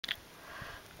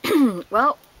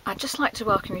Well, I'd just like to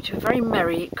welcome you to a very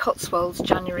merry Cotswolds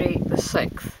January the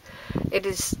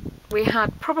 6th. We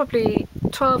had probably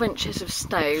 12 inches of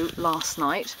snow last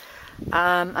night,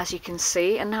 as you can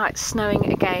see, and now it's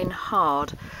snowing again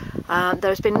hard.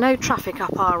 There's been no traffic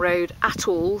up our road at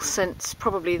all since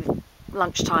probably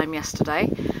lunchtime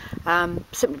yesterday,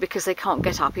 simply because they can't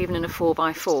get up even in a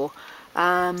 4x4.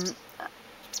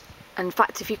 In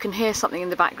fact, if you can hear something in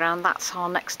the background, that's our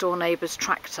next door neighbour's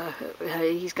tractor.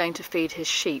 He's going to feed his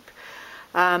sheep.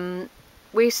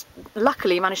 We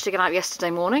luckily managed to get out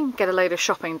yesterday morning, get a load of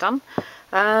shopping done,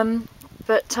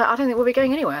 but I don't think we'll be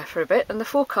going anywhere for a bit, and the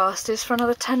forecast is for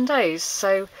another 10 days,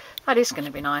 so that is going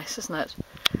to be nice, isn't it?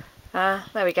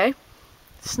 There we go.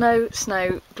 Snow,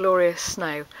 snow, glorious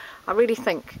snow. I really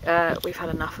think we've had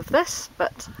enough of this,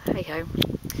 but hey ho.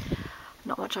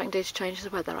 Not much I can do to change the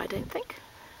weather, I don't think.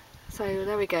 So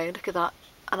there we go, look at that.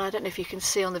 And I don't know if you can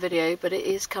see on the video, but it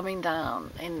is coming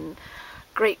down in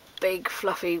great big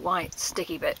fluffy white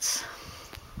sticky bits.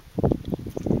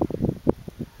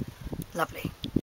 Lovely.